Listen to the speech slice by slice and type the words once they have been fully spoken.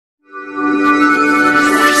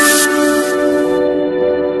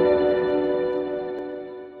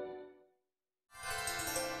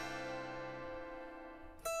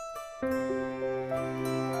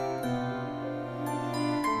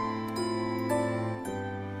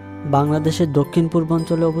বাংলাদেশের দক্ষিণ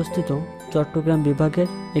পূর্বাঞ্চলে অবস্থিত চট্টগ্রাম বিভাগের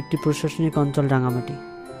একটি প্রশাসনিক অঞ্চল রাঙ্গামাটি।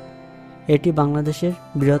 এটি বাংলাদেশের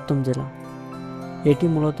বৃহত্তম জেলা। এটি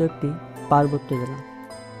মূলত একটি পার্বত্য জেলা।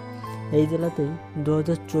 এই জেলাতেই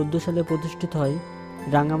 2014 সালে প্রতিষ্ঠিত হয়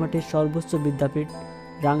রাঙ্গামাটির সর্বোচ্চ বিদ্যাপীঠ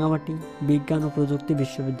রাঙ্গামাটি বিজ্ঞান ও প্রযুক্তি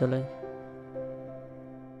বিশ্ববিদ্যালয়।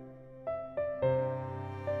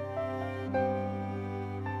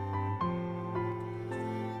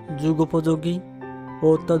 যুগোপযোগী ও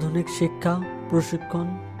অত্যাধুনিক শিক্ষা, প্রশিক্ষণ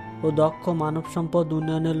ও দক্ষ মানব সম্পদ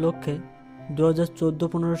উন্নয়নের লক্ষ্যে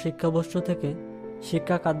 2014-15 শিক্ষাবর্ষ থেকে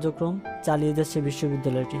শিক্ষা কার্যক্রম চালিয়ে যাচ্ছে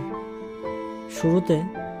বিশ্ববিদ্যালয়টি। শুরুতে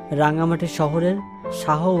রাঙ্গামাটি শহরের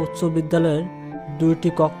শাহ উচ্চ বিদ্যালয়ের 2টি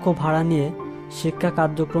কক্ষ ভাড়া নিয়ে শিক্ষা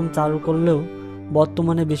কার্যক্রম চালু করলেও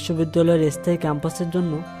বর্তমানে বিশ্ববিদ্যালয়ের স্থায়ী ক্যাম্পাসের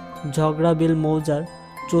জন্য ঝগড়া বিল মৌজার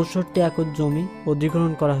 64 একর জমি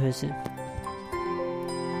অধিগ্রহণ করা হয়েছে।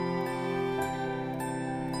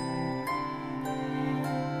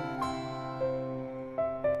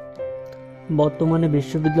 বর্তমানে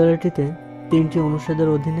বিশ্ববিদ্যালয়টিতে 3টি অনুষদের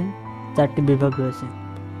অধীনে 4টি বিভাগ রয়েছে।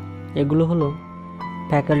 এগুলো হলো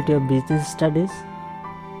faculty of business studies,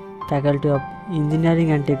 faculty of engineering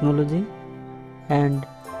and technology and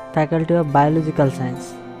faculty of biological science.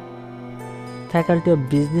 Faculty of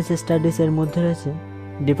business studies এর মধ্যে রয়েছে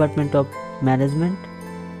department of management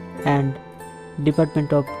and department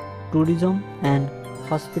of tourism and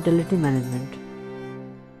hospitality management.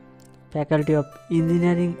 Faculty of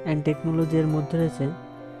engineering and technology এর মধ্যে রয়েছে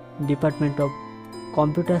department of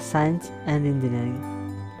computer science and engineering.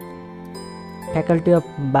 Faculty of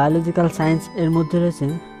biological science এর মধ্যে রয়েছে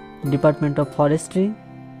department of forestry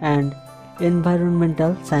and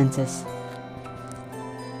environmental sciences.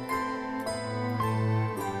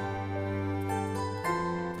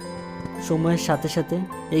 সময়ের সাথে সাথে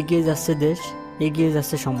এগিয়ে যাচ্ছে দেশ, এগিয়ে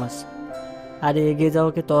যাচ্ছে সমাজ, আর এগিয়ে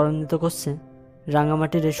যাওয়াকে ত্বরান্বিত করছে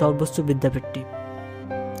রাঙ্গামাটির এই সর্বোচ্চ বিদ্যাপীঠটি।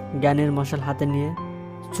 জ্ঞানের মশাল হাতে নিয়ে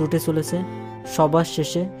ছুটে চলেছে সবার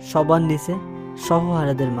শেষে, সবার নিচে,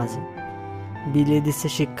 সহহারাদের মাঝে। বিলিয়ে দিচ্ছে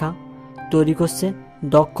শিক্ষা, তৈরি করছে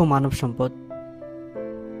দক্ষ মানব সম্পদ।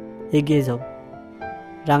 এগিয়ে যাও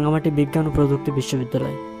রাঙ্গামাটি বিজ্ঞান ও প্রযুক্তি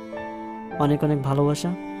বিশ্ববিদ্যালয়। অনেক অনেক ভালোবাসা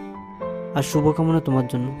আর শুভকামনা তোমার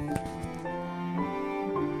জন্য।